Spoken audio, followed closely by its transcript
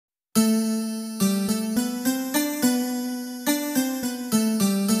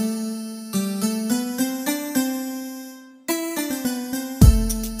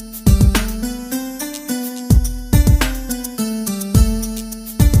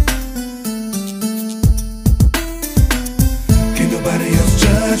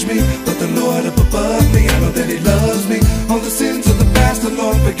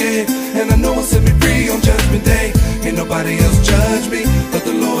nobody else judge me but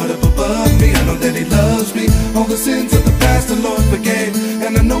the Lord up above me. I know that He loves me. All the sins of the past the Lord forgave,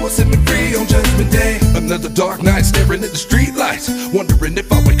 and I know He'll set me free on Judgment Day. Another dark night staring at the street lights, wondering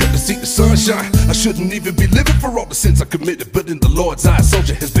if I wake up to see the sunshine. I shouldn't even be living for all the sins I committed, but in the Lord's eyes,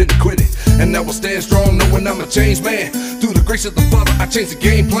 SoulJa has been acquitted. And now I stand strong knowing I'm a changed man. Through the grace of the Father, I changed the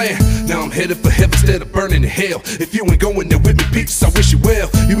game plan. Now I'm headed for heaven instead of burning in hell. If you ain't going there with me, peeps, I wish you well.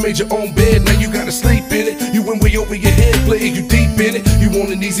 You made your own bed, now you gotta sleep in it. You went way over your head, playing you deep in it. You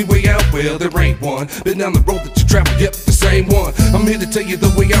want an easy way out? Well, there ain't one. Been down the road that you travel, yep, the same one. I'm here to tell you the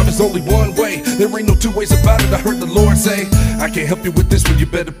way out is only one way. There ain't no two ways about it, I heard the Lord say. I can't help you with this one, you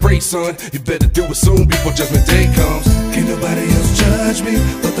better pray, son. You better do it soon before Judgment Day comes. Can't nobody else judge me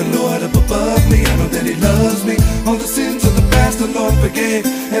but the Lord up above me. I know that He loves me. All the sins of the past the Lord forgave,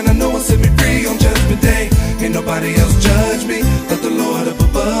 and I know He'll set me free on Judgment Day. Ain't nobody else judge me but the Lord up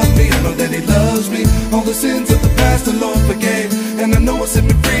above me. I know that He loves me. All the sins of the past the Lord forgave, and I know He'll set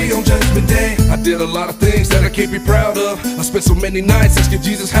me free on Judgment Day. I did a lot of things that I can't be proud of. I spent so many nights asking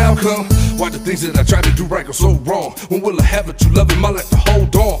Jesus how come. Why the things that I tried to do right go so wrong? When will I have the true love in my life to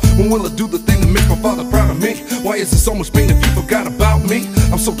hold on? When will I do the thing that makes my Father proud of me? Why is there so much pain if you forgot about me?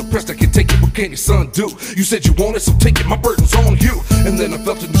 I'm so depressed I can't take it, what can your son do? You said you want it, so take it, my burden's on you. And then I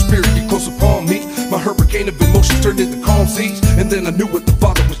felt a new spirit get close upon me. My hurricane of emotions turned into calm seas. And then I knew what the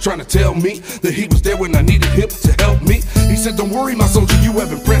Father was trying to tell me, that He was there when I needed Him to help me. He said, don't worry my soldier, you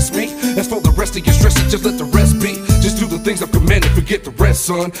have impressed me. As for the rest of your stress, just let the rest be. Just do the things I've commanded, forget the rest,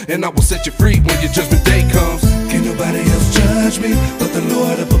 son, and I will set you free when your Judgment Day comes. Can't nobody else judge me but the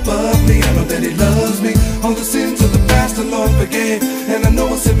Lord up above me. I know that He loves me. All the sins of the past the Lord forgave, and I know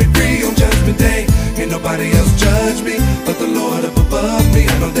He'll set me free on Judgment Day. Ain't nobody else judge me but the Lord up above me.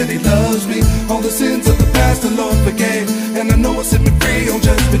 I know that He loves me. All the sins of the past the Lord forgave, and I know He'll set me free on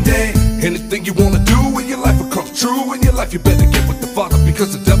Judgment Day. Anything you wanna do in your life will come true in your life. You better get with the Father,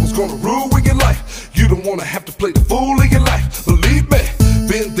 because the devil's gonna rule in your life. You don't wanna have to play the fool in your life. Believe me,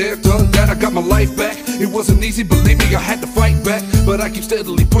 been there, done that, I got my life back. It wasn't easy, believe me, I had to fight back. But I keep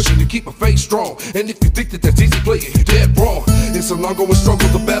steadily pushing to keep my faith strong. And if you think that that's easy playing, you're dead wrong. It's an ongoing struggle,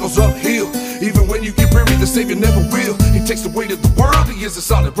 the battle's uphill. Even when you get weary, the Savior never will. He takes the weight of the world, He is a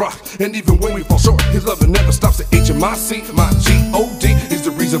solid rock. And even when we fall short, His love never stops. The H-M-I-C, my G-O-D is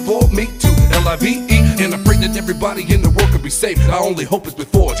the reason for me to L-I-V-E. And I pray that everybody in the world can be saved. I only hope it's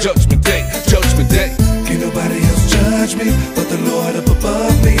before Judgment Day, Judgment Day. Can't nobody else judge me but the Lord up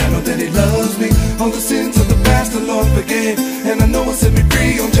above me. I know that He loves me. All the sins of the past the Lord forgave, and I know He'll set me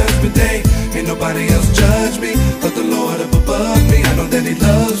free on Judgment Day. Ain't nobody else judge me but the Lord up above me. I know that He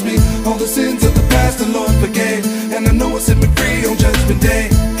loves me. All the sins of the past the Lord forgave, and I know He'll set me free on Judgment Day.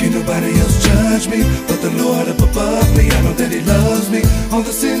 Can't nobody else judge me but the Lord up above me. I know that He loves me. All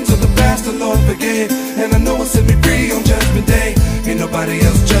the sins of the past the Lord forgave, and I know He'll set me free on Judgment Day. Ain't nobody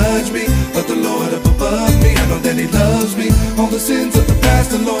else judge me but the Lord up above me. I know that He loves me. All the sins of the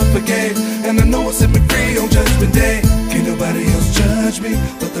past the Lord forgave, and I know He'll set me free on Judgment Day. Can't nobody else judge me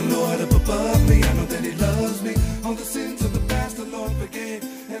but the Lord